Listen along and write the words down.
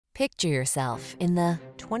Picture yourself in the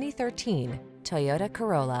 2013 Toyota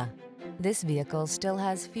Corolla. This vehicle still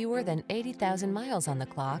has fewer than 80,000 miles on the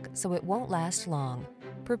clock, so it won't last long.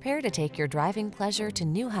 Prepare to take your driving pleasure to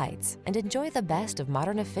new heights and enjoy the best of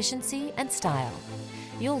modern efficiency and style.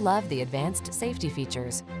 You'll love the advanced safety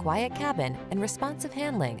features, quiet cabin, and responsive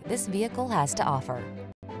handling this vehicle has to offer.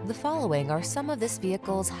 The following are some of this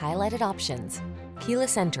vehicle's highlighted options: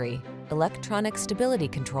 keyless entry, electronic stability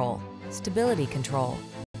control,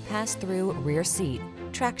 pass-through rear seat,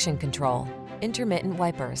 traction control, intermittent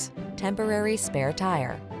wipers, temporary spare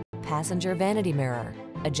tire, passenger vanity mirror,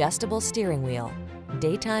 adjustable steering wheel,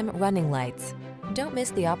 daytime running lights. Don't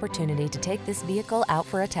miss the opportunity to take this vehicle out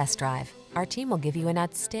for a test drive. Our team will give you an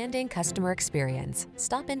outstanding customer experience.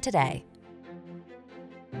 Stop in today.